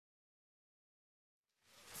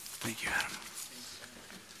Thank you, Adam.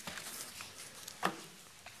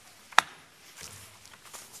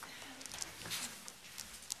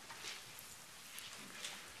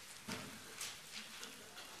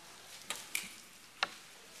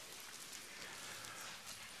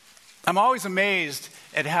 I'm always amazed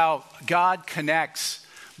at how God connects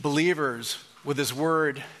believers with His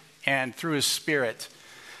Word and through His Spirit.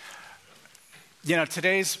 You know,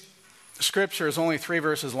 today's scripture is only 3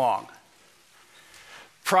 verses long.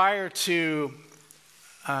 Prior to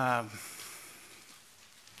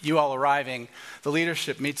you all arriving, the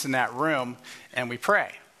leadership meets in that room and we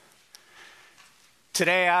pray.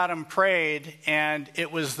 Today Adam prayed, and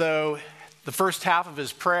it was though the first half of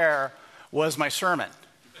his prayer was my sermon.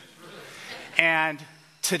 And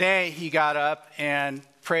today he got up and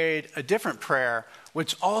prayed a different prayer,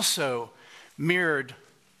 which also mirrored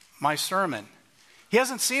my sermon. He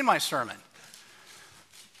hasn't seen my sermon.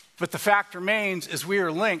 But the fact remains is we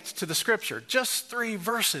are linked to the scripture. Just 3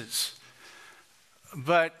 verses.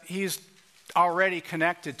 But he's already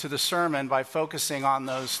connected to the sermon by focusing on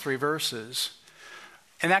those 3 verses.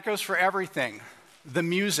 And that goes for everything. The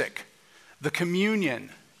music, the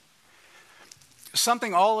communion.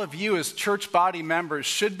 Something all of you as church body members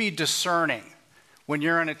should be discerning when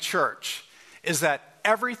you're in a church is that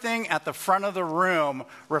everything at the front of the room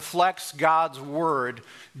reflects God's word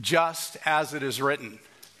just as it is written.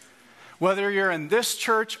 Whether you're in this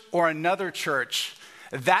church or another church,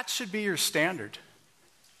 that should be your standard.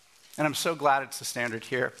 And I'm so glad it's the standard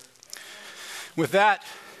here. With that,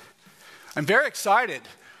 I'm very excited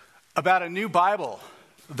about a new Bible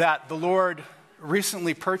that the Lord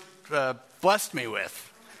recently blessed me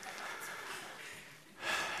with.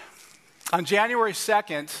 On January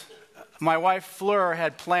 2nd, my wife Fleur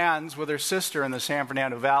had plans with her sister in the San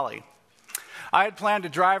Fernando Valley. I had planned to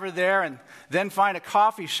drive her there and then find a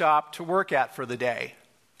coffee shop to work at for the day.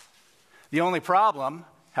 The only problem,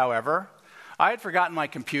 however, I had forgotten my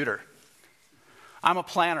computer. I'm a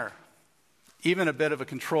planner, even a bit of a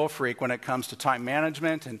control freak when it comes to time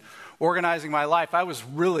management and organizing my life. I was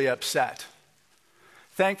really upset.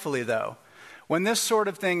 Thankfully, though, when this sort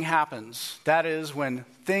of thing happens, that is, when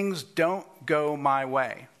things don't go my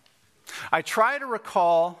way, I try to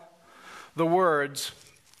recall the words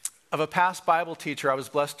of a past Bible teacher I was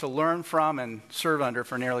blessed to learn from and serve under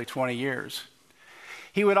for nearly 20 years.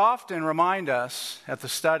 He would often remind us at the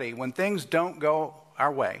study, when things don't go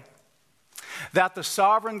our way, that the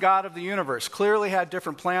sovereign God of the universe clearly had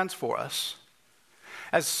different plans for us.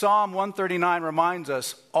 As Psalm 139 reminds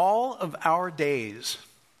us, all of our days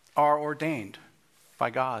are ordained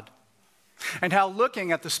by God. And how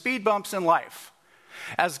looking at the speed bumps in life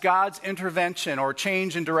as God's intervention or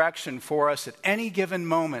change in direction for us at any given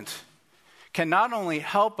moment can not only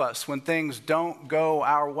help us when things don't go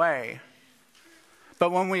our way,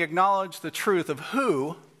 but when we acknowledge the truth of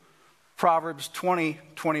who, Proverbs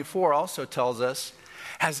 20:24 also tells us,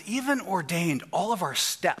 has even ordained all of our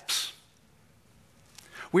steps.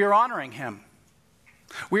 We are honoring Him.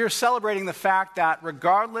 We are celebrating the fact that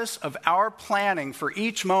regardless of our planning for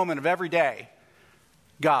each moment of every day,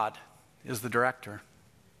 God is the director.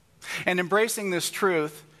 And embracing this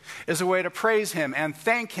truth is a way to praise Him and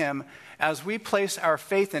thank Him as we place our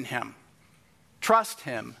faith in Him, trust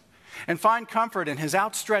Him, and find comfort in His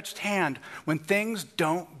outstretched hand when things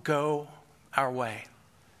don't go our way.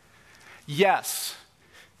 Yes,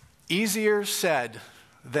 easier said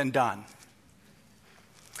than done.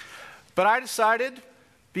 But I decided,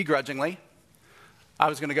 begrudgingly, I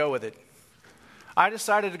was going to go with it. I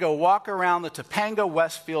decided to go walk around the Topanga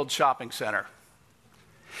Westfield Shopping Center.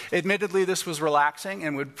 Admittedly, this was relaxing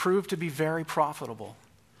and would prove to be very profitable.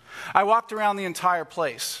 I walked around the entire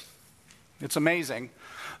place. It's amazing.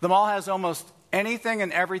 The mall has almost anything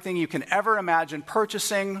and everything you can ever imagine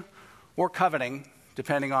purchasing or coveting,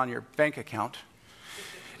 depending on your bank account,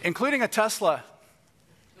 including a Tesla.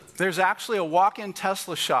 There's actually a walk-in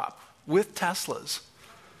Tesla shop with Teslas.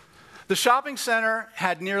 The shopping center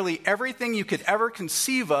had nearly everything you could ever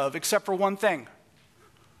conceive of except for one thing,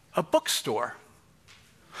 a bookstore.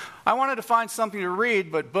 I wanted to find something to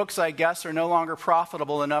read, but books, I guess, are no longer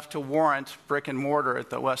profitable enough to warrant brick and mortar at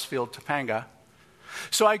the Westfield Topanga.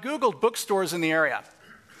 So I Googled bookstores in the area.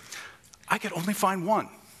 I could only find one.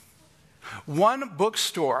 One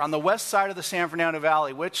bookstore on the west side of the San Fernando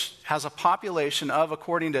Valley, which has a population of,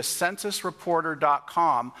 according to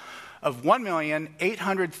censusreporter.com, of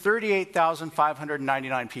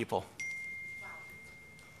 1,838,599 people.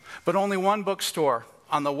 But only one bookstore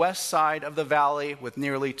on the west side of the valley with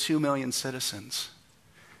nearly 2 million citizens.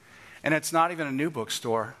 And it's not even a new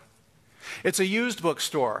bookstore. It's a used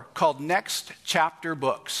bookstore called Next Chapter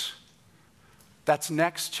Books. That's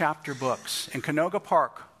Next Chapter Books in Canoga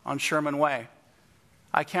Park on Sherman Way.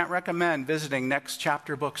 I can't recommend visiting Next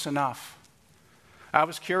Chapter Books enough. I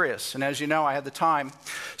was curious, and as you know, I had the time.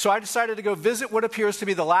 So I decided to go visit what appears to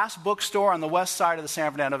be the last bookstore on the west side of the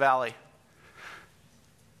San Fernando Valley.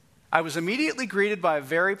 I was immediately greeted by a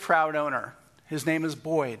very proud owner. His name is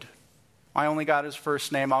Boyd. I only got his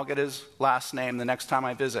first name. I'll get his last name the next time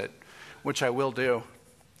I visit, which I will do.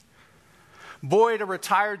 Boyd, a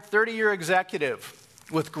retired 30-year executive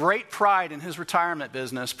with great pride in his retirement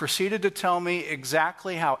business, proceeded to tell me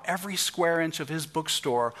exactly how every square inch of his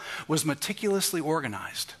bookstore was meticulously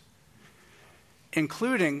organized,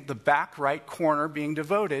 including the back right corner being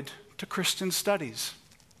devoted to Christian studies.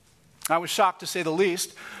 I was shocked, to say the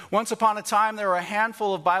least. Once upon a time, there were a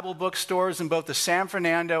handful of Bible bookstores in both the San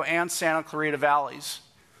Fernando and Santa Clarita valleys.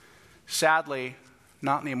 Sadly,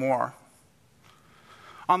 not anymore.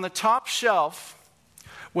 On the top shelf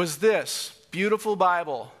was this beautiful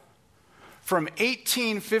Bible from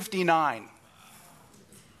 1859.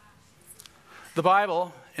 The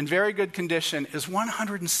Bible, in very good condition, is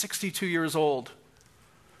 162 years old.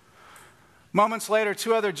 Moments later,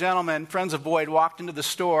 two other gentlemen, friends of Boyd, walked into the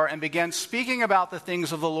store and began speaking about the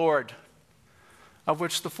things of the Lord, of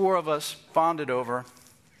which the four of us bonded over.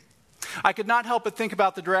 I could not help but think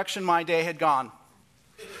about the direction my day had gone.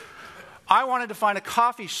 I wanted to find a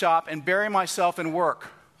coffee shop and bury myself in work.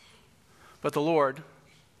 But the Lord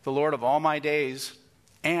of all my days,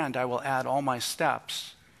 and I will add all my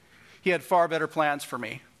steps, He had far better plans for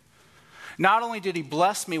me. Not only did He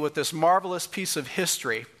bless me with this marvelous piece of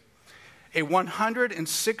history, a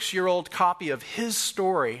 106-year-old copy of His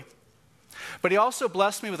story, but He also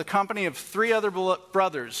blessed me with a company of three other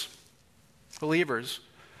brothers, believers,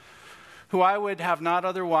 who I would have not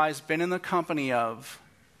otherwise been in the company of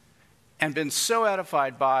and been so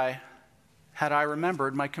edified by had I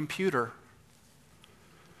remembered my computer.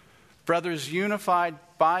 Brothers unified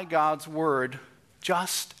by God's word,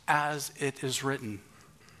 just as it is written.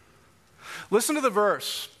 Listen to the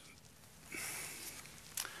verse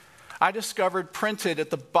I discovered printed at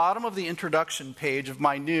the bottom of the introduction page of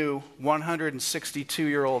my new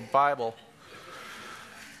 162-year-old Bible.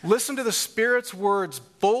 Listen to the Spirit's words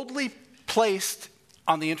boldly placed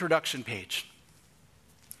on the introduction page.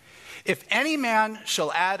 If any man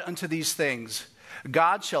shall add unto these things,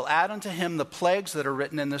 God shall add unto him the plagues that are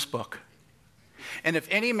written in this book. And if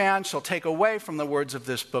any man shall take away from the words of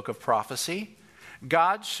this book of prophecy,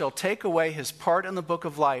 God shall take away his part in the book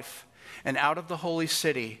of life and out of the holy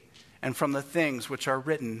city and from the things which are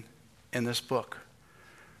written in this book.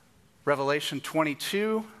 Revelation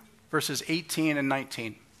 22, verses 18 and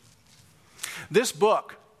 19. This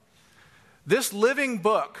book, this living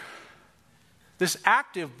book, this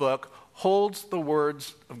active book holds the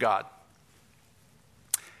words of God.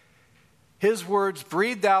 His words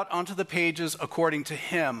breathed out onto the pages according to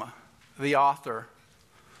Him, the author.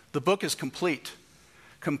 The book is complete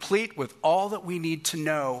with all that we need to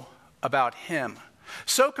know about Him.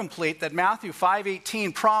 So complete that Matthew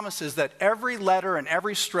 5:18 promises that every letter and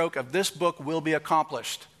every stroke of this book will be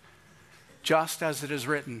accomplished, just as it is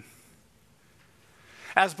written.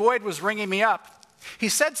 As Boyd was ringing me up, he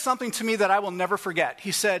said something to me that I will never forget.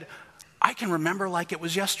 He said, I can remember like it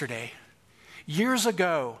was yesterday. Years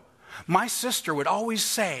ago, my sister would always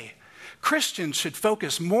say, Christians should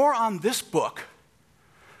focus more on this book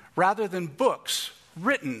rather than books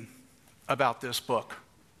written about this book.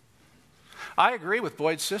 I agree with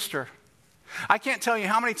Boyd's sister. I can't tell you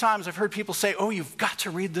how many times I've heard people say, oh, you've got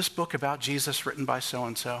to read this book about Jesus written by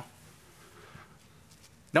so-and-so.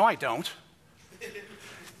 No, I don't.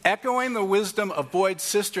 Echoing the wisdom of Boyd's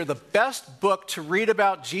sister, the best book to read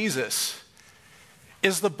about Jesus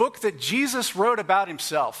is the book that Jesus wrote about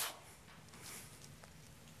Himself.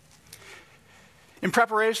 In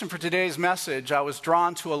preparation for today's message, I was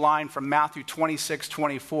drawn to a line from Matthew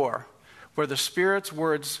 26:24, where the Spirit's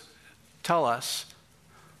words tell us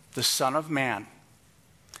the Son of Man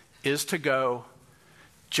is to go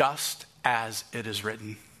just as it is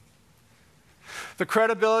written. The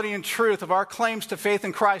credibility and truth of our claims to faith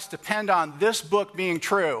in Christ depend on this book being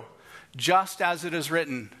true, just as it is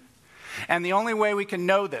written. And the only way we can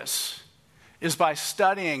know this is by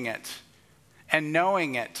studying it and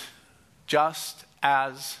knowing it just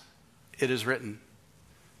as it is written.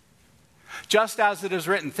 Just as it is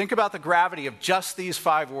written. Think about the gravity of just these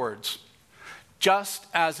 5 words. Just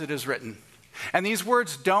as it is written. And these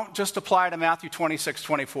words don't just apply to Matthew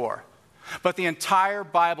 26:24. But the entire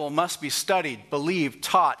Bible must be studied, believed,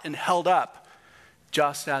 taught, and held up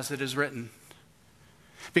just as it is written.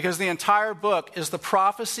 Because the entire book is the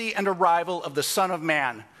prophecy and arrival of the Son of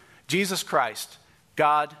Man, Jesus Christ,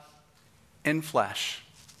 God in flesh.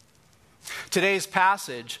 Today's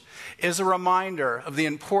passage is a reminder of the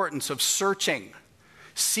importance of searching,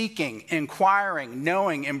 seeking, inquiring,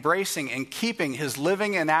 knowing, embracing, and keeping his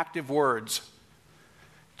living and active words,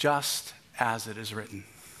 just as it is written.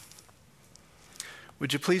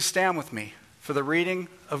 Would you please stand with me for the reading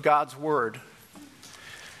of God's word?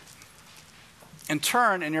 And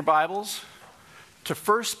turn in your Bibles to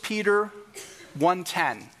 1 Peter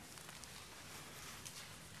 1:10.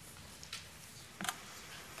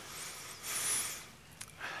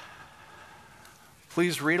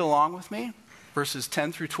 Please read along with me, verses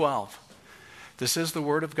 10 through 12. This is the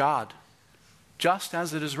word of God, just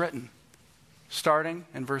as it is written, starting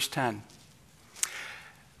in verse 10.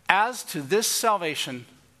 As to this salvation,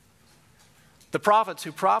 the prophets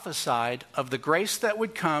who prophesied of the grace that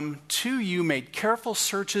would come to you made careful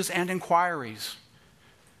searches and inquiries,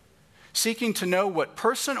 seeking to know what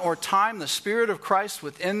person or time the Spirit of Christ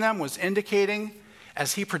within them was indicating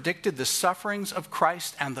as he predicted the sufferings of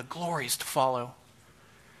Christ and the glories to follow.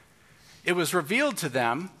 It was revealed to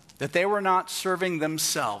them that they were not serving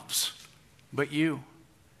themselves, but you,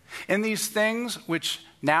 in these things which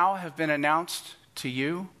now have been announced to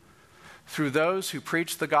you through those who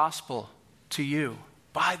preach the gospel to you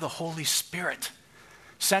by the Holy Spirit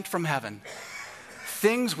sent from heaven,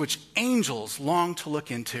 things which angels long to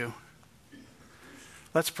look into.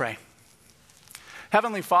 Let's pray.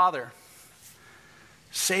 Heavenly Father,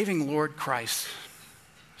 saving Lord Christ,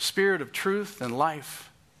 Spirit of truth and life,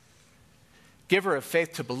 giver of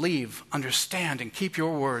faith to believe, understand, and keep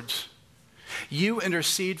your words. You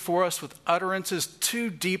intercede for us with utterances too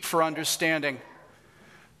deep for understanding,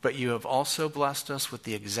 but you have also blessed us with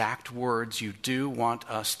the exact words you do want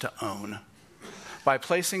us to own by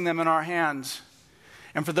placing them in our hands.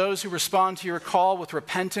 And for those who respond to your call with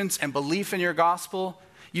repentance and belief in your gospel,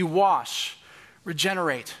 you wash,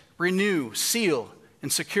 regenerate, renew, seal,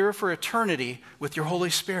 and secure for eternity with your Holy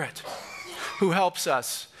Spirit, who helps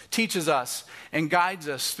us, teaches us, and guides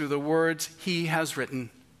us through the words he has written,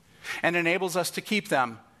 and enables us to keep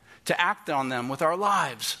them, to act on them with our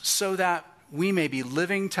lives, so that we may be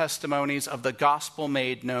living testimonies of the gospel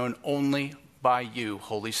made known only by you,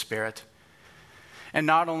 Holy Spirit. And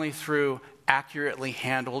not only through accurately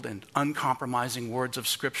handled and uncompromising words of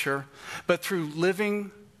Scripture, but through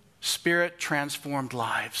living, Spirit-transformed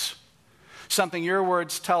lives. Something your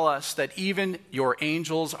words tell us that even your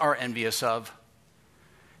angels are envious of.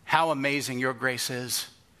 How amazing your grace is.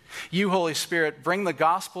 You, Holy Spirit, bring the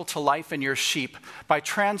gospel to life in your sheep by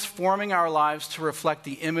transforming our lives to reflect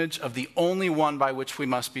the image of the only one by which we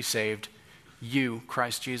must be saved, you,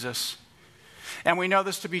 Christ Jesus. And we know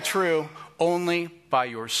this to be true only by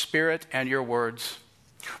your Spirit and your words,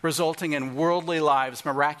 resulting in worldly lives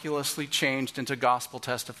miraculously changed into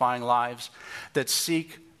gospel-testifying lives that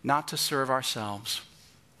seek not to serve ourselves,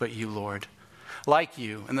 but you, Lord, like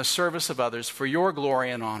you, in the service of others for your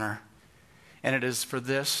glory and honor. And it is for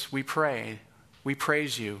this we pray, we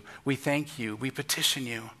praise you, we thank you, we petition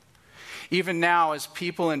you. Even now, as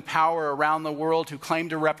people in power around the world who claim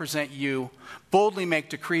to represent you boldly make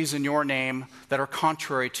decrees in your name that are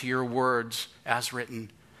contrary to your words as written,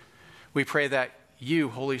 we pray that you,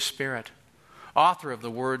 Holy Spirit, author of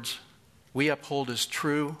the words we uphold as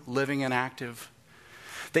true, living, and active,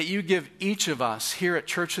 that you give each of us here at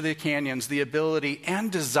Church of the Canyons the ability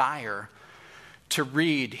and desire to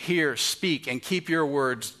read, hear, speak, and keep your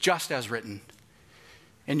words just as written.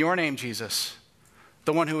 In your name, Jesus,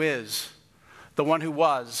 the one who is, the one who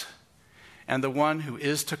was, and the one who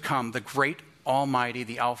is to come, the great Almighty,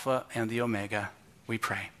 the Alpha and the Omega, we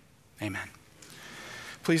pray. Amen.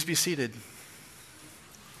 Please be seated.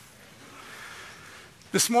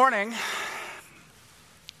 This morning,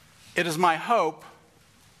 it is my hope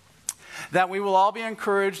that we will all be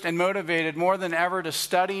encouraged and motivated more than ever to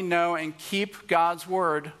study, know, and keep God's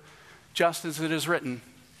word just as it is written.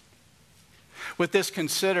 With this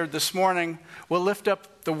considered, this morning, we'll lift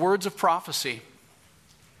up the words of prophecy,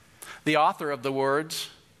 the author of the words,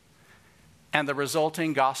 and the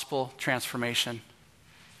resulting gospel transformation.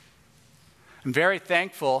 I'm very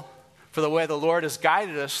thankful for the way the Lord has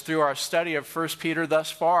guided us through our study of 1 Peter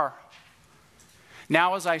thus far.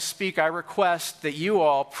 Now, as I speak, I request that you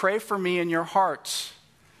all pray for me in your hearts,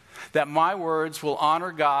 that my words will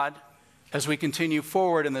honor God as we continue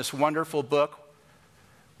forward in this wonderful book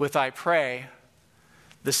with, I pray,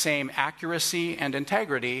 the same accuracy and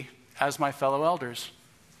integrity as my fellow elders.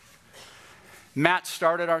 Matt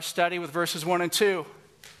started our study with verses 1 and 2,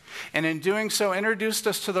 and in doing so introduced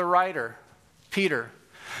us to the writer, Peter.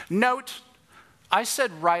 Note, I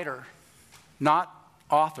said writer, not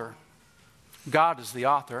author. God is the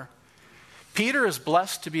author. Peter is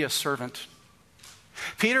blessed to be a servant.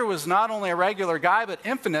 Peter was not only a regular guy, but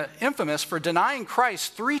infamous for denying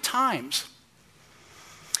Christ 3 times.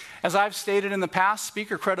 As I've stated in the past,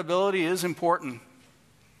 speaker credibility is important.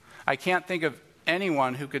 I can't think of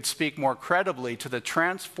anyone who could speak more credibly to the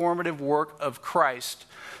transformative work of Christ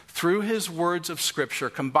through his words of Scripture,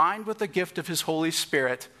 combined with the gift of his Holy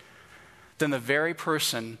Spirit, than the very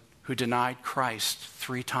person who denied Christ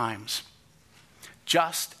 3 times,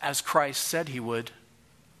 just as Christ said he would.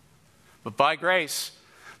 But by grace,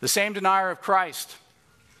 the same denier of Christ,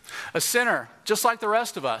 a sinner just like the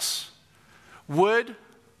rest of us, would,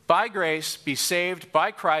 by grace, be saved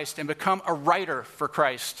by Christ and become a writer for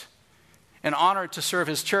Christ, and honored to serve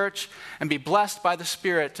his church and be blessed by the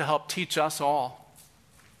Spirit to help teach us all.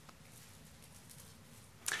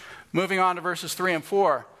 Moving on to verses 3 and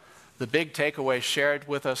 4, the big takeaway shared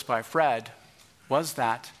with us by Fred was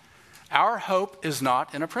that our hope is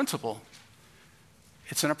not in a principle.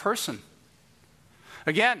 It's in a person.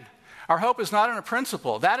 Again, our hope is not in a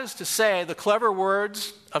principle. That is to say, the clever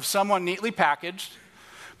words of someone neatly packaged,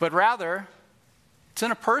 but rather, it's in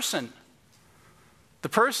a person. The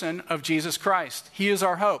person of Jesus Christ. He is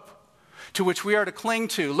our hope, to which we are to cling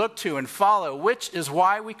to, look to, and follow, which is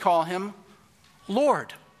why we call him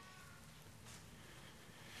Lord.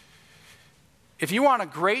 If you want a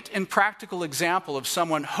great and practical example of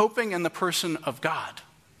someone hoping in the person of God,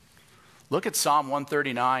 look at Psalm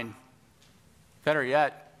 139. Better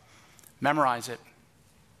yet, memorize it.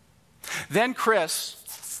 Then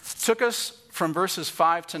Chris took us from verses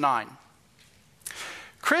 5 to 9.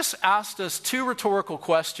 Chris asked us 2 rhetorical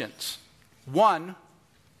questions. 1,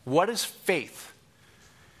 what is faith?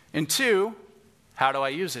 And 2, how do I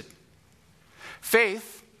use it?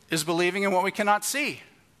 Faith is believing in what we cannot see,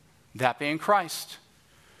 that being Christ,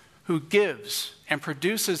 who gives and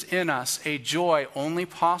produces in us a joy only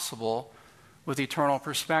possible with eternal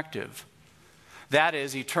perspective. That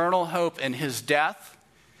is, eternal hope in his death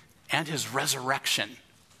and his resurrection,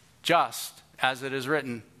 just as it is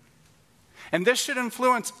written. And this should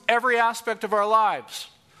influence every aspect of our lives.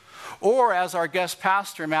 Or, as our guest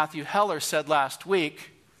pastor, Matthew Heller, said last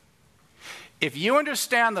week, if you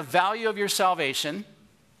understand the value of your salvation,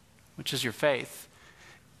 which is your faith,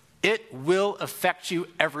 it will affect you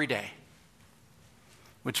every day.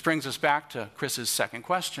 Which brings us back to Chris's second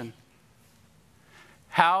question.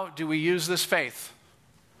 How do we use this faith?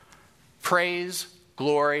 Praise,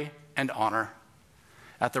 glory, and honor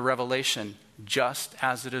at the revelation, just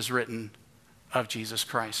as it is written, of Jesus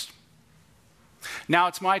Christ. Now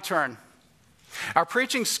it's my turn. Our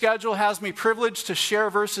preaching schedule has me privileged to share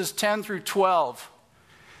verses 10 through 12.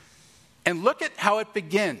 And look at how it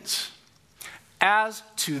begins. As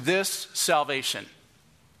to this salvation.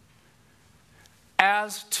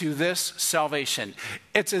 As to this salvation.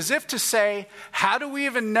 It's as if to say, how do we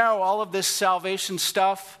even know all of this salvation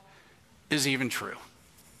stuff is even true?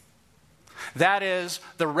 That is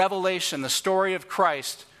the revelation, the story of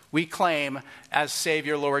Christ we claim as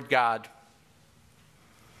Savior, Lord God.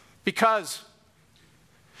 Because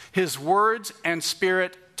his words and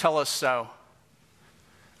Spirit tell us so.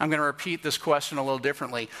 I'm going to repeat this question a little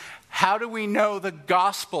differently. How do we know the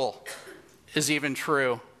gospel is even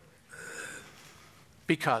true?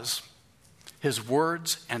 Because his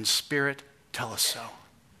words and Spirit tell us so.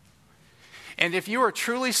 And if you are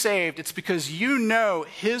truly saved, it's because you know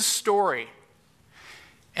his story,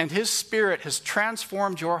 and his Spirit has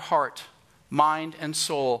transformed your heart, mind, and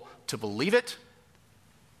soul to believe it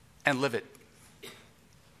and live it.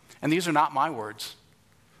 And these are not my words.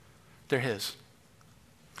 They're his.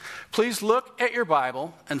 Please look at your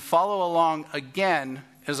Bible and follow along again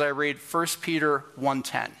as I read 1 Peter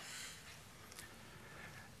 1:10.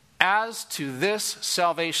 As to this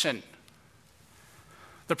salvation,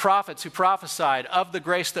 the prophets who prophesied of the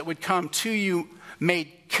grace that would come to you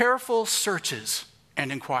made careful searches and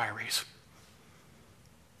inquiries.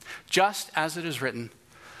 Just as it is written,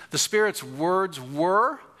 the Spirit's words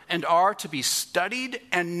were and are to be studied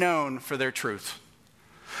and known for their truth.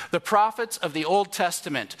 The prophets of the Old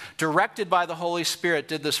Testament, directed by the Holy Spirit,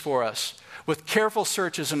 did this for us with careful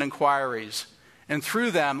searches and inquiries. And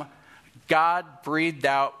through them, God breathed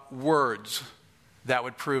out words that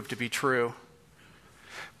would prove to be true.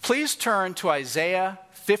 Please turn to Isaiah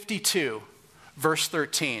 52, verse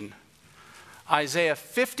 13. Isaiah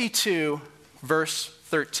 52, verse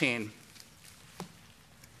 13.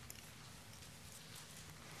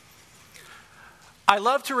 I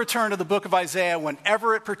love to return to the book of Isaiah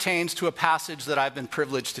whenever it pertains to a passage that I've been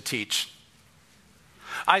privileged to teach.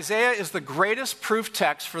 Isaiah is the greatest proof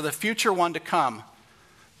text for the future one to come.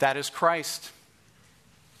 That is Christ.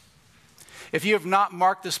 If you have not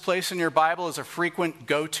marked this place in your Bible as a frequent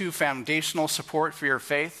go-to foundational support for your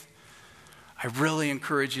faith, I really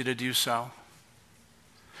encourage you to do so.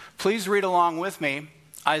 Please read along with me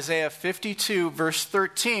Isaiah 52, verse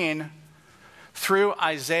 13, through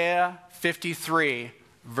Isaiah 53,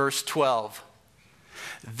 verse 12.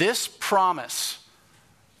 This promise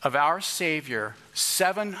of our Savior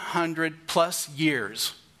 700 plus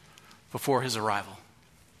years before his arrival.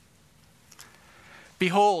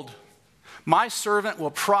 Behold, my servant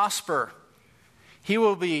will prosper. He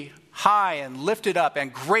will be high and lifted up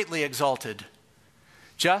and greatly exalted.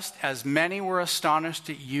 Just as many were astonished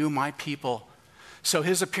at you, my people, so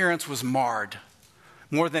his appearance was marred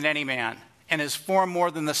more than any man, and his form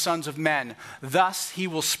more than the sons of men. Thus he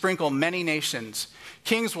will sprinkle many nations.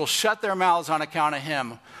 Kings will shut their mouths on account of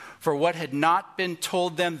him. For what had not been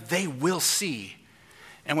told them, they will see.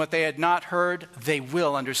 And what they had not heard, they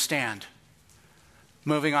will understand.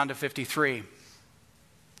 Moving on to 53.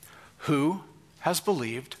 Who has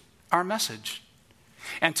believed our message?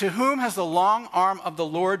 And to whom has the long arm of the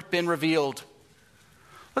Lord been revealed?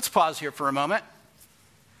 Let's pause here for a moment.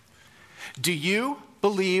 Do you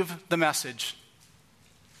believe the message?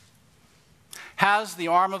 Has the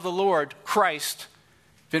arm of the Lord, Christ,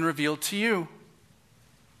 been revealed to you?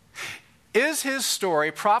 Is his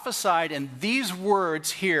story prophesied in these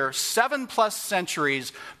words here 7+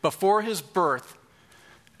 centuries before his birth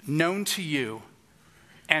known to you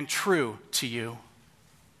and true to you?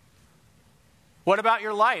 What about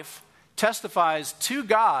your life testifies to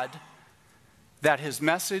God that his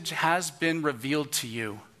message has been revealed to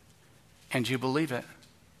you and you believe it?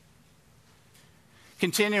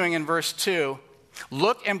 Continuing in verse 2,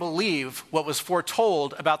 look and believe what was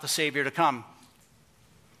foretold about the Savior to come.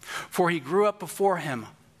 For he grew up before him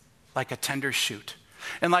like a tender shoot,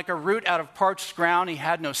 and like a root out of parched ground. He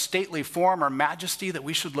had no stately form or majesty that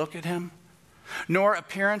we should look at him, nor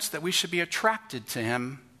appearance that we should be attracted to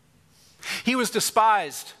him. He was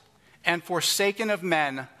despised and forsaken of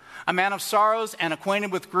men, a man of sorrows and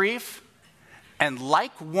acquainted with grief, and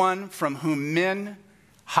like one from whom men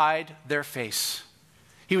hide their face.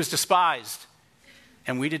 He was despised,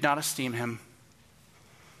 and we did not esteem him.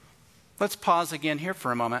 Let's pause again here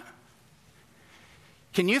for a moment.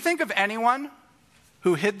 Can you think of anyone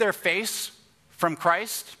who hid their face from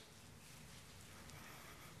Christ?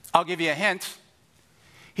 I'll give you a hint.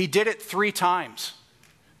 He did it 3 times,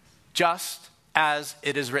 just as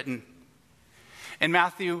it is written. In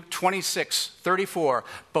Matthew 26:34,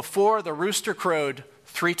 before the rooster crowed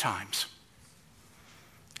 3 times.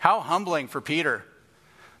 How humbling for Peter.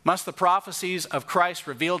 Must the prophecies of Christ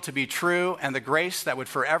revealed to be true, and the grace that would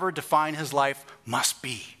forever define his life must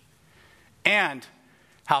be. And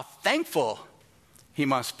how thankful he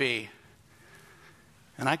must be.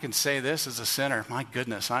 And I can say this as a sinner. My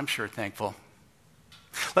goodness, I'm sure thankful.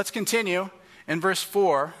 Let's continue in verse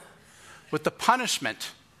 4 with the punishment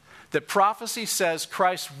that prophecy says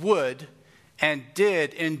Christ would and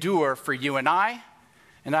did endure for you and I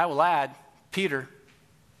will add, Peter.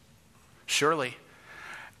 Surely,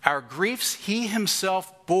 our griefs he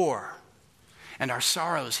himself bore, and our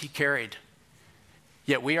sorrows he carried.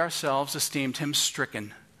 Yet we ourselves esteemed him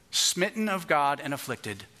stricken, smitten of God, and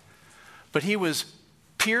afflicted. But he was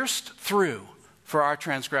pierced through for our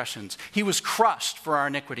transgressions. He was crushed for our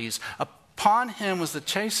iniquities. Upon him was the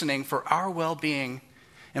chastening for our well-being,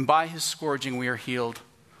 and by his scourging we are healed.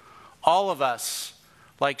 All of us,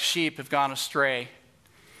 like sheep, have gone astray.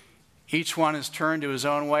 Each one has turned to his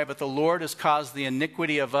own way, but the Lord has caused the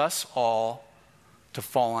iniquity of us all to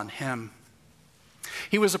fall on him.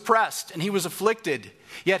 He was oppressed and he was afflicted,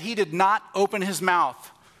 yet he did not open his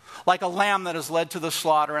mouth. Like a lamb that is led to the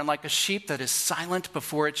slaughter, and like a sheep that is silent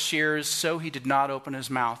before its shears, so he did not open his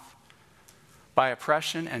mouth. By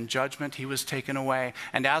oppression and judgment he was taken away.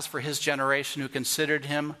 And as for his generation who considered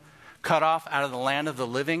him cut off out of the land of the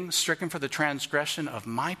living, stricken for the transgression of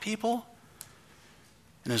my people,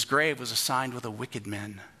 and his grave was assigned with the wicked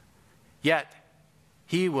men. Yet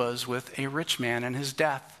he was with a rich man in his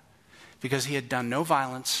death, because he had done no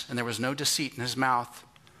violence, and there was no deceit in his mouth.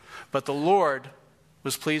 But the Lord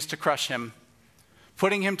was pleased to crush him,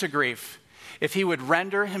 putting him to grief. If he would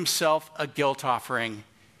render himself a guilt offering,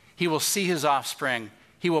 he will see his offspring.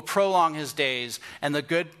 He will prolong his days, and the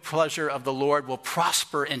good pleasure of the Lord will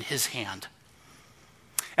prosper in his hand.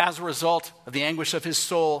 As a result of the anguish of his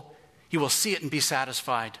soul, he will see it and be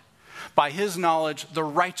satisfied. By his knowledge, the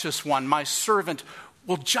righteous one, my servant,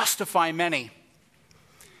 will justify many,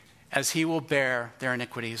 as he will bear their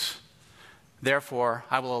iniquities. Therefore,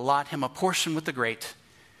 I will allot him a portion with the great,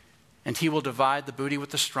 and he will divide the booty with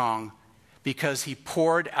the strong, because he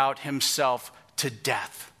poured out himself to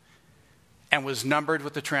death and was numbered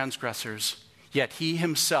with the transgressors, yet he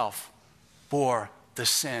himself bore the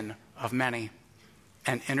sin of many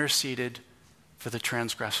and interceded for the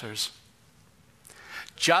transgressors.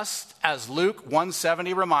 Just as Luke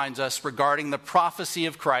 170 reminds us regarding the prophecy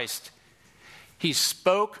of Christ, he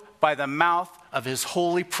spoke by the mouth of his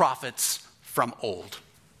holy prophets from old.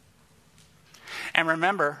 And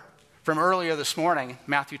remember from earlier this morning,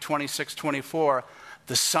 Matthew 26:24,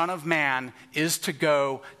 the Son of Man is to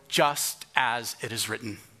go just as it is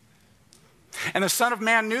written. And the Son of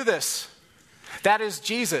Man knew this. That is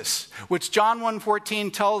Jesus, which John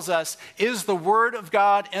 1:14 tells us is the Word of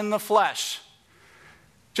God in the flesh.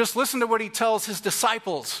 Just listen to what he tells his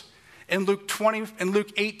disciples in Luke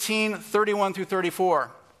 18:31 through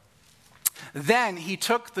 34. Then he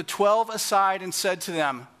took the 12 aside and said to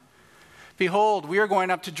them, "Behold, we are going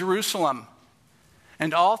up to Jerusalem,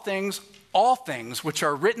 and all things which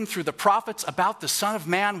are written through the prophets about the Son of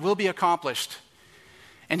Man will be accomplished.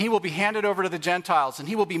 And he will be handed over to the Gentiles, and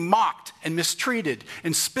he will be mocked and mistreated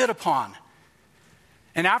and spit upon.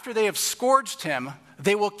 And after they have scourged him,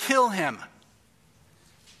 they will kill him.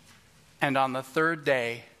 And on the third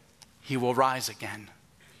day, he will rise again."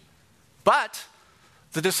 But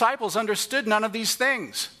the disciples understood none of these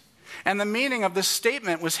things, and the meaning of this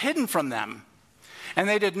statement was hidden from them, and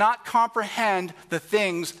they did not comprehend the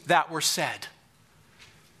things that were said.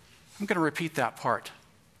 I'm going to repeat that part.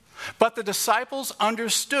 But the disciples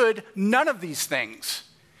understood none of these things,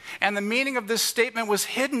 and the meaning of this statement was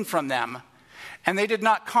hidden from them, and they did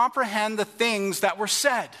not comprehend the things that were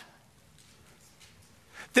said.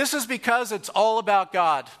 This is because it's all about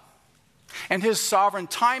God and his sovereign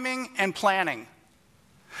timing and planning.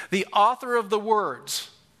 The author of the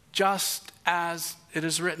words, just as it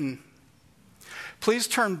is written. Please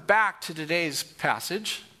turn back to today's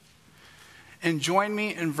passage and join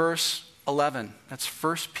me in verse 11. That's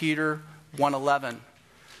 1 Peter 1:11.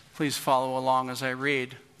 Please follow along as I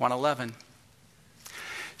read 1:11.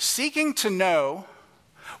 Seeking to know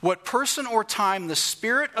what person or time the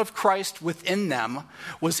Spirit of Christ within them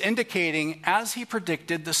was indicating as he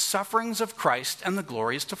predicted the sufferings of Christ and the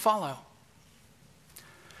glories to follow.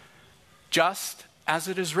 Just as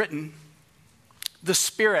it is written, the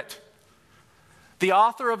Spirit, the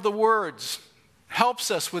author of the words,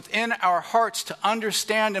 helps us within our hearts to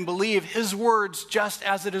understand and believe his words just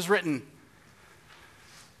as it is written.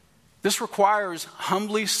 This requires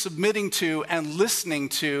humbly submitting to and listening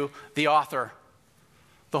to the author,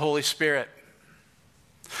 the Holy Spirit.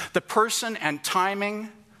 The person and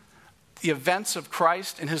timing, the events of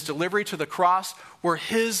Christ and his delivery to the cross were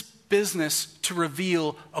his business to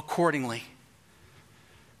reveal accordingly.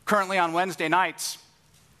 Currently on Wednesday nights,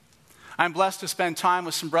 I'm blessed to spend time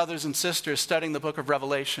with some brothers and sisters studying the book of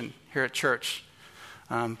Revelation here at church.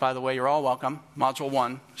 By the way, you're all welcome. Module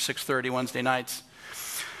 1, 6:30 Wednesday nights.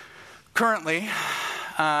 Currently,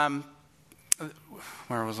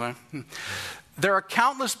 where was I? There are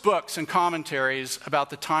countless books and commentaries about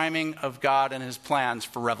the timing of God and his plans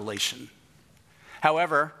for revelation.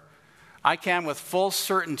 However, I can with full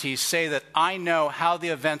certainty say that I know how the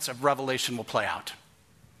events of Revelation will play out.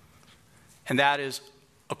 And that is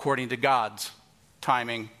according to God's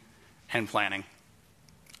timing and planning.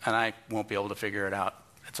 And I won't be able to figure it out.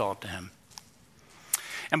 It's all up to him.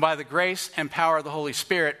 And by the grace and power of the Holy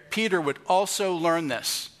Spirit, Peter would also learn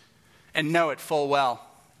this and know it full well.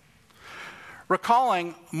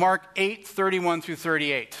 Recalling Mark 8:31 through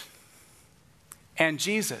 38, and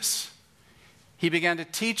Jesus, he began to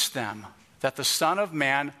teach them that the Son of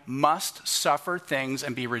Man must suffer things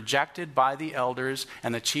and be rejected by the elders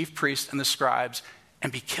and the chief priests and the scribes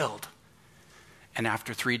and be killed, and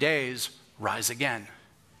after 3 days rise again.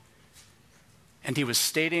 And he was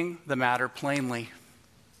stating the matter plainly.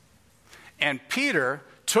 And Peter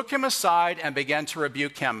took him aside and began to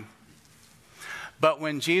rebuke him. But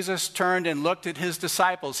when Jesus turned and looked at his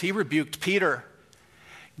disciples, he rebuked Peter.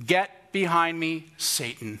 "Get behind me,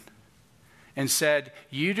 Satan," and said,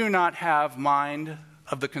 "You do not have mind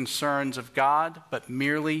of the concerns of God, but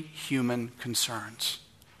merely human concerns."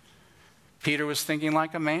 Peter was thinking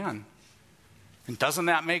like a man. And doesn't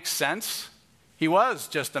that make sense? He was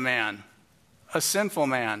just a man, a sinful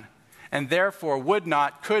man, and therefore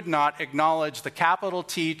could not acknowledge the capital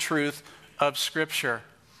T truth of Scripture.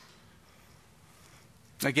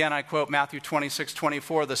 Again, I quote Matthew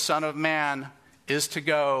 26:24, "The Son of Man is to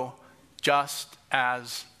go just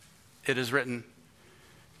as it is written."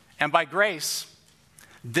 And by grace,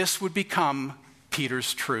 this would become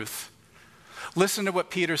Peter's truth. Listen to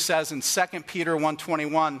what Peter says in 2 Peter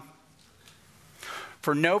 1:21.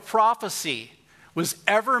 "For no prophecy was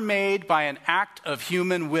ever made by an act of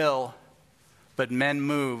human will, but men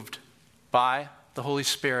moved by the Holy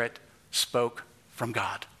Spirit, spoke from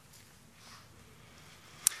God.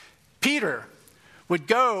 Peter would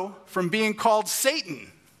go from being called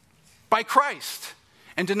Satan by Christ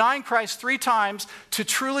and denying Christ 3 times to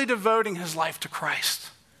truly devoting his life to Christ.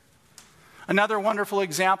 Another wonderful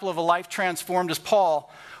example of a life transformed is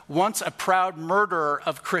Paul, once a proud murderer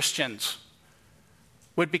of Christians,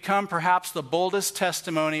 would become perhaps the boldest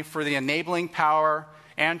testimony for the enabling power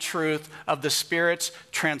and truth of the Spirit's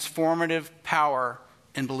transformative power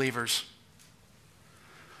in believers.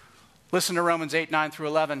 Listen to Romans 8, 9 through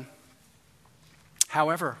 11.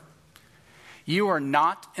 However, you are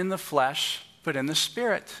not in the flesh, but in the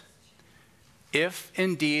Spirit, if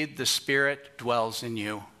indeed the Spirit dwells in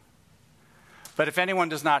you. But if anyone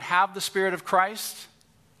does not have the Spirit of Christ,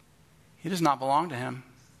 he does not belong to him.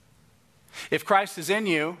 If Christ is in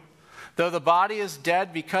you, though the body is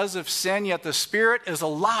dead because of sin, yet the Spirit is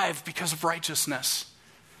alive because of righteousness.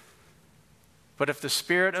 But if the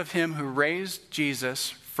Spirit of him who raised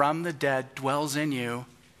Jesus from the dead dwells in you,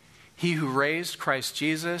 he who raised Christ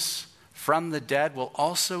Jesus from the dead will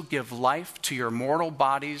also give life to your mortal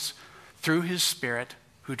bodies through his Spirit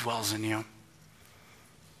who dwells in you.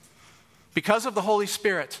 Because of the Holy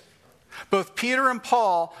Spirit, both Peter and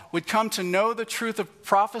Paul would come to know the truth of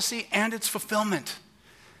prophecy and its fulfillment,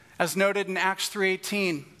 as noted in Acts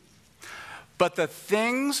 3:18. But the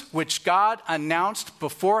things which God announced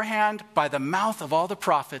beforehand by the mouth of all the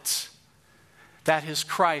prophets, that his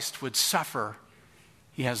Christ would suffer,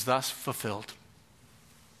 he has thus fulfilled.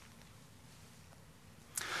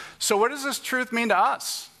 So what does this truth mean to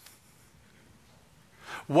us?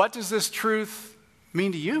 What does this truth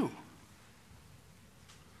mean to you?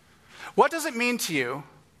 What does it mean to you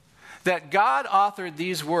that God authored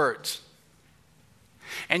these words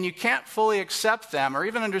and you can't fully accept them or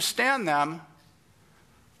even understand them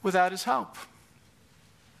without his help?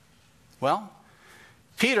 Well,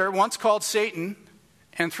 Peter, once called Satan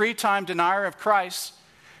and 3-time denier of Christ,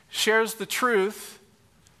 shares the truth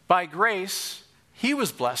by grace he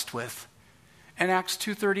was blessed with in Acts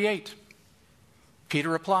 2:38. Peter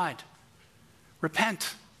replied,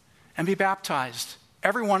 "Repent and be baptized,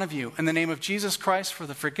 every one of you, in the name of Jesus Christ for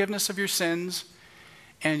the forgiveness of your sins,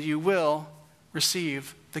 and you will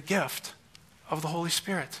receive the gift of the Holy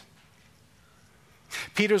Spirit."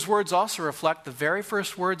 Peter's words also reflect the very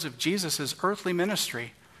first words of Jesus' earthly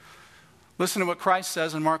ministry. Listen to what Christ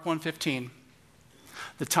says in Mark 1:15.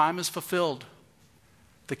 "The time is fulfilled.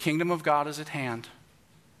 The kingdom of God is at hand.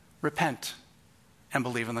 Repent and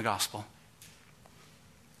believe in the gospel."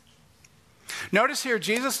 Notice here,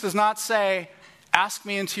 Jesus does not say, "Ask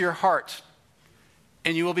me into your heart,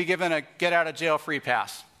 and you will be given a get-out-of-jail-free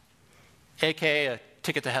pass," aka a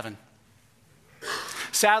ticket to heaven.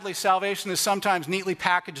 Sadly, salvation is sometimes neatly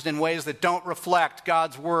packaged in ways that don't reflect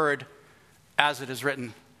God's word as it is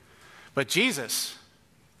written. But Jesus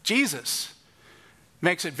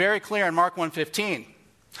makes it very clear in Mark 1:15.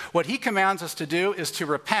 What he commands us to do is to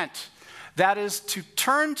repent. That is, to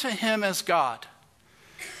turn to him as God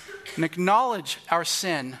and acknowledge our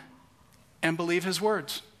sin and believe his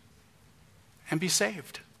words and be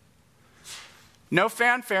saved. No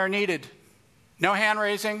fanfare needed. No hand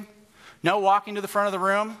raising. No walking to the front of the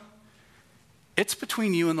room. It's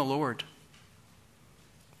between you and the Lord.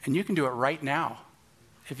 And you can do it right now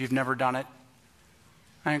if you've never done it.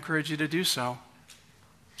 I encourage you to do so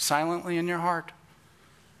silently in your heart.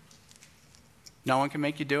 No one can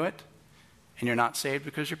make you do it, and you're not saved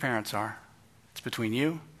because your parents are. It's between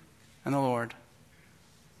you and the Lord.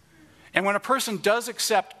 And when a person does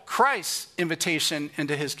accept Christ's invitation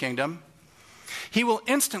into his kingdom, he will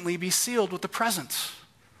instantly be sealed with the presence,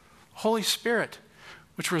 Holy Spirit,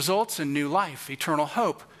 which results in new life, eternal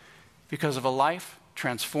hope, because of a life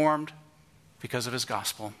transformed because of his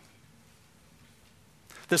gospel.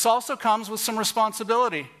 This also comes with some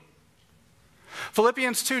responsibility.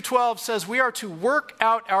 Philippians 2:12 says we are to work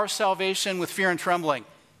out our salvation with fear and trembling.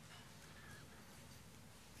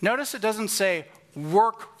 Notice it doesn't say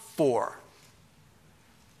work for,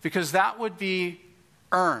 because that would be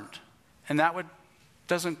earned, and that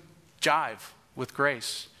doesn't jive with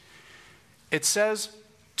grace. It says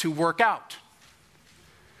to work out.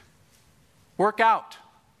 Work out.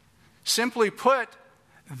 Simply put,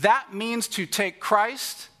 that means to take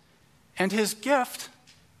Christ and his gift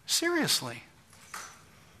seriously.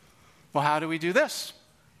 Well, how do we do this?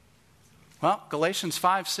 Well, Galatians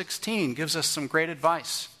 5:16 gives us some great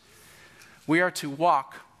advice. We are to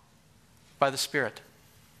walk by the Spirit.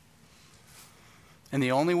 And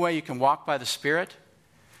the only way you can walk by the Spirit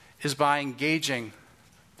is by engaging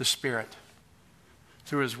the Spirit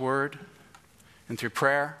through his word and through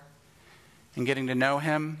prayer and getting to know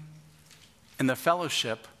him in the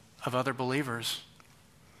fellowship of other believers,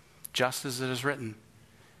 just as it is written.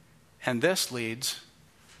 And this leads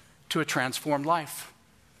to a transformed life,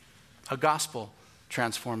 a gospel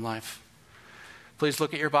transformed life. Please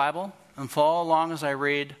look at your Bible and follow along as I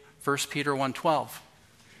read 1 Peter 1:12.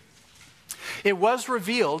 It was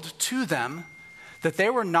revealed to them that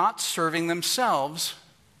they were not serving themselves,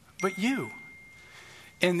 but you,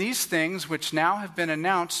 in these things which now have been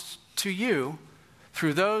announced to you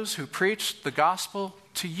through those who preached the gospel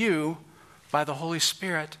to you by the Holy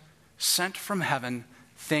Spirit sent from heaven,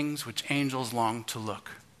 things which angels long to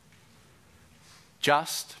look.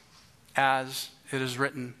 Just as it is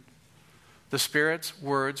written, the Spirit's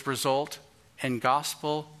words result in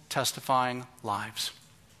gospel testifying lives.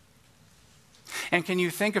 And can you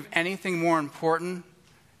think of anything more important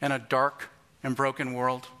in a dark and broken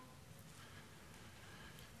world?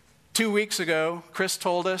 2 weeks ago, Chris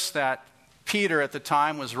told us that Peter at the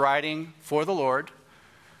time was writing for the Lord,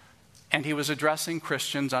 and he was addressing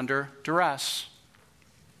Christians under duress.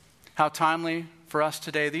 How timely for us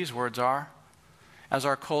today these words are, as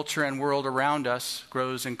our culture and world around us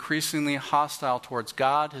grows increasingly hostile towards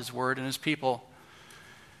God, His Word, and His people.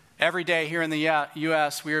 Every day here in the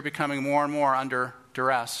U.S., we are becoming more and more under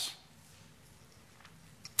duress.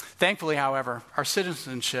 Thankfully, however, our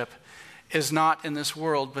citizenship is not in this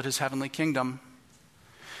world, but His heavenly kingdom.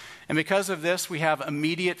 And because of this, we have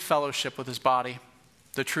immediate fellowship with His body,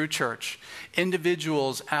 the true church,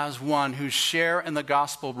 individuals as one who share in the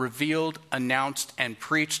gospel revealed, announced, and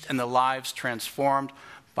preached, and the lives transformed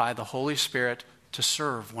by the Holy Spirit to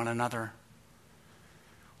serve one another.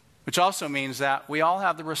 Which also means that we all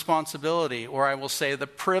have the responsibility, or I will say the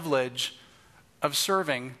privilege, of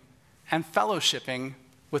serving and fellowshipping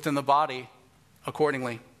within the body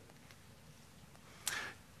accordingly.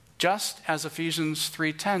 Just as Ephesians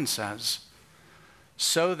 3:10 says,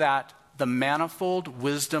 so that the manifold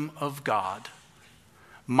wisdom of God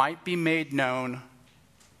might be made known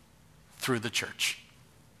through the church.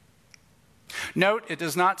 Note, it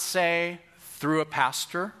does not say through a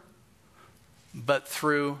pastor, but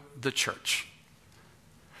through the church.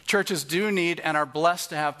 Churches do need and are blessed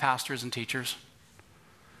to have pastors and teachers,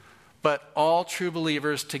 but all true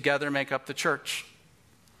believers together make up the church,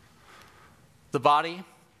 the body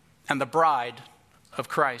and the bride of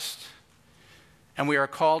Christ. And we are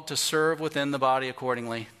called to serve within the body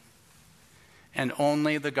accordingly. And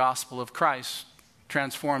only the gospel of Christ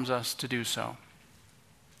transforms us to do so.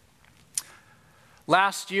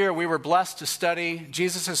 Last year, we were blessed to study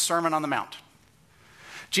Jesus' Sermon on the Mount.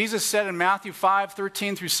 Jesus said in Matthew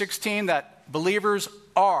 5:13 through 16 that believers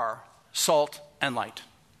are salt and light.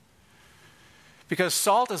 Because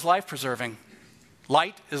salt is life-preserving,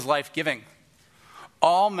 light is life-giving.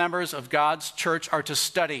 All members of God's church are to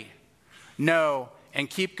study, know, and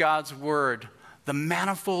keep God's word, the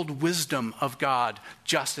manifold wisdom of God,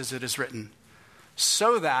 just as it is written,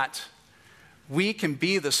 so that we can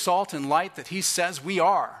be the salt and light that He says we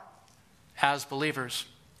are as believers.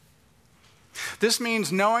 This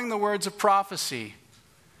means knowing the words of prophecy,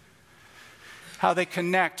 how they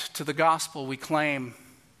connect to the gospel we claim,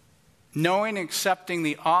 knowing and accepting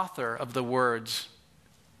the author of the words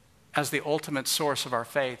as the ultimate source of our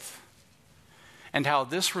faith, and how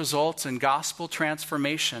this results in gospel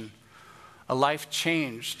transformation, a life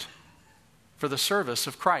changed for the service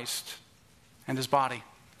of Christ and His body.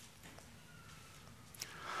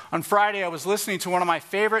 On Friday, I was listening to one of my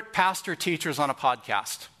favorite pastor teachers on a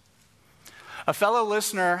podcast. A fellow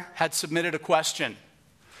listener had submitted a question.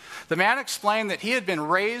 The man explained that he had been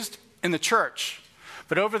raised in the church,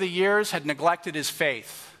 but over the years had neglected his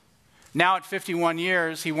faith. Now at 51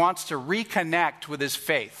 years, he wants to reconnect with his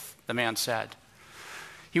faith, the man said.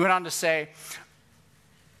 He went on to say,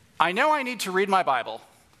 I know I need to read my Bible,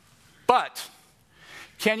 but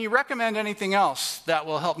can you recommend anything else that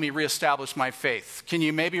will help me reestablish my faith? Can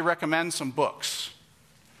you maybe recommend some books?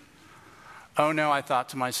 Oh no, I thought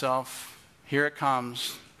to myself, here it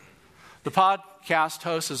comes. The podcast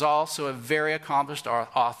host is also a very accomplished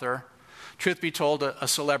author, truth be told, a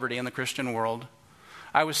celebrity in the Christian world.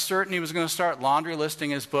 I was certain he was going to start laundry listing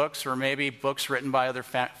his books, or maybe books written by other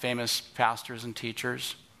famous pastors and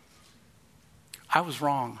teachers. I was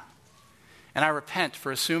wrong, and I repent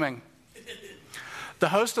for assuming. The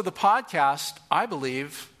host of the podcast, I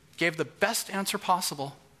believe, gave the best answer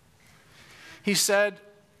possible. He said,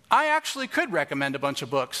 I actually could recommend a bunch of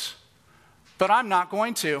books, but I'm not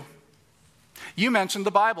going to. You mentioned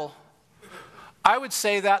the Bible. I would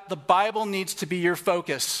say that the Bible needs to be your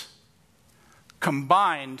focus,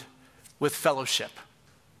 combined with fellowship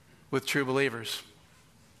with true believers.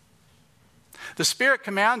 The Spirit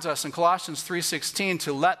commands us in Colossians 3:16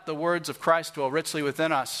 to let the words of Christ dwell richly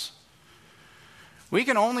within us. We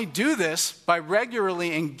can only do this by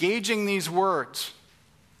regularly engaging these words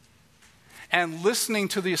and listening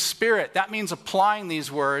to the Spirit. That means applying these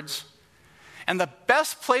words. And the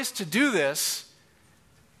best place to do this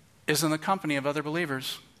is in the company of other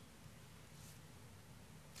believers.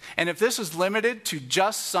 And if this is limited to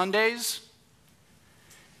just Sundays,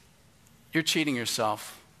 you're cheating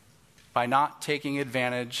yourself by not taking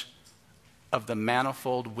advantage of the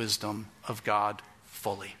manifold wisdom of God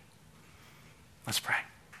fully. Let's pray.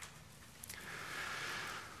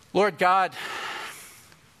 Lord God,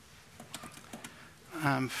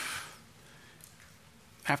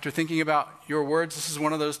 after thinking about your words, this is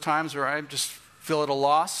one of those times where I just feel at a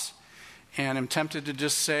loss and am tempted to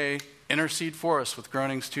just say, intercede for us with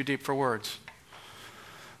groanings too deep for words.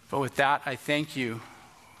 But with that, I thank you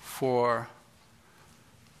for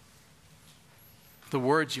the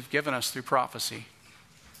words you've given us through prophecy.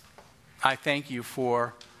 I thank you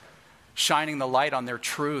for shining the light on their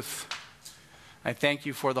truth. I thank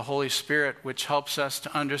you for the Holy Spirit, which helps us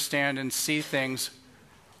to understand and see things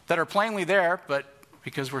that are plainly there, but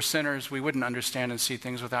because we're sinners, we wouldn't understand and see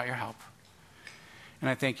things without your help. And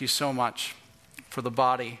I thank you so much for the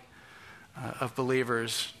body of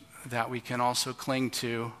believers that we can also cling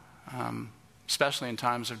to, especially in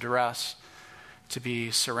times of duress, to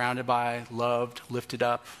be surrounded by, loved, lifted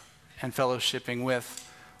up, and fellowshipping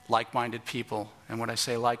with like-minded people. And when I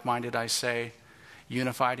say like-minded, I say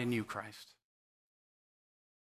unified in you, Christ.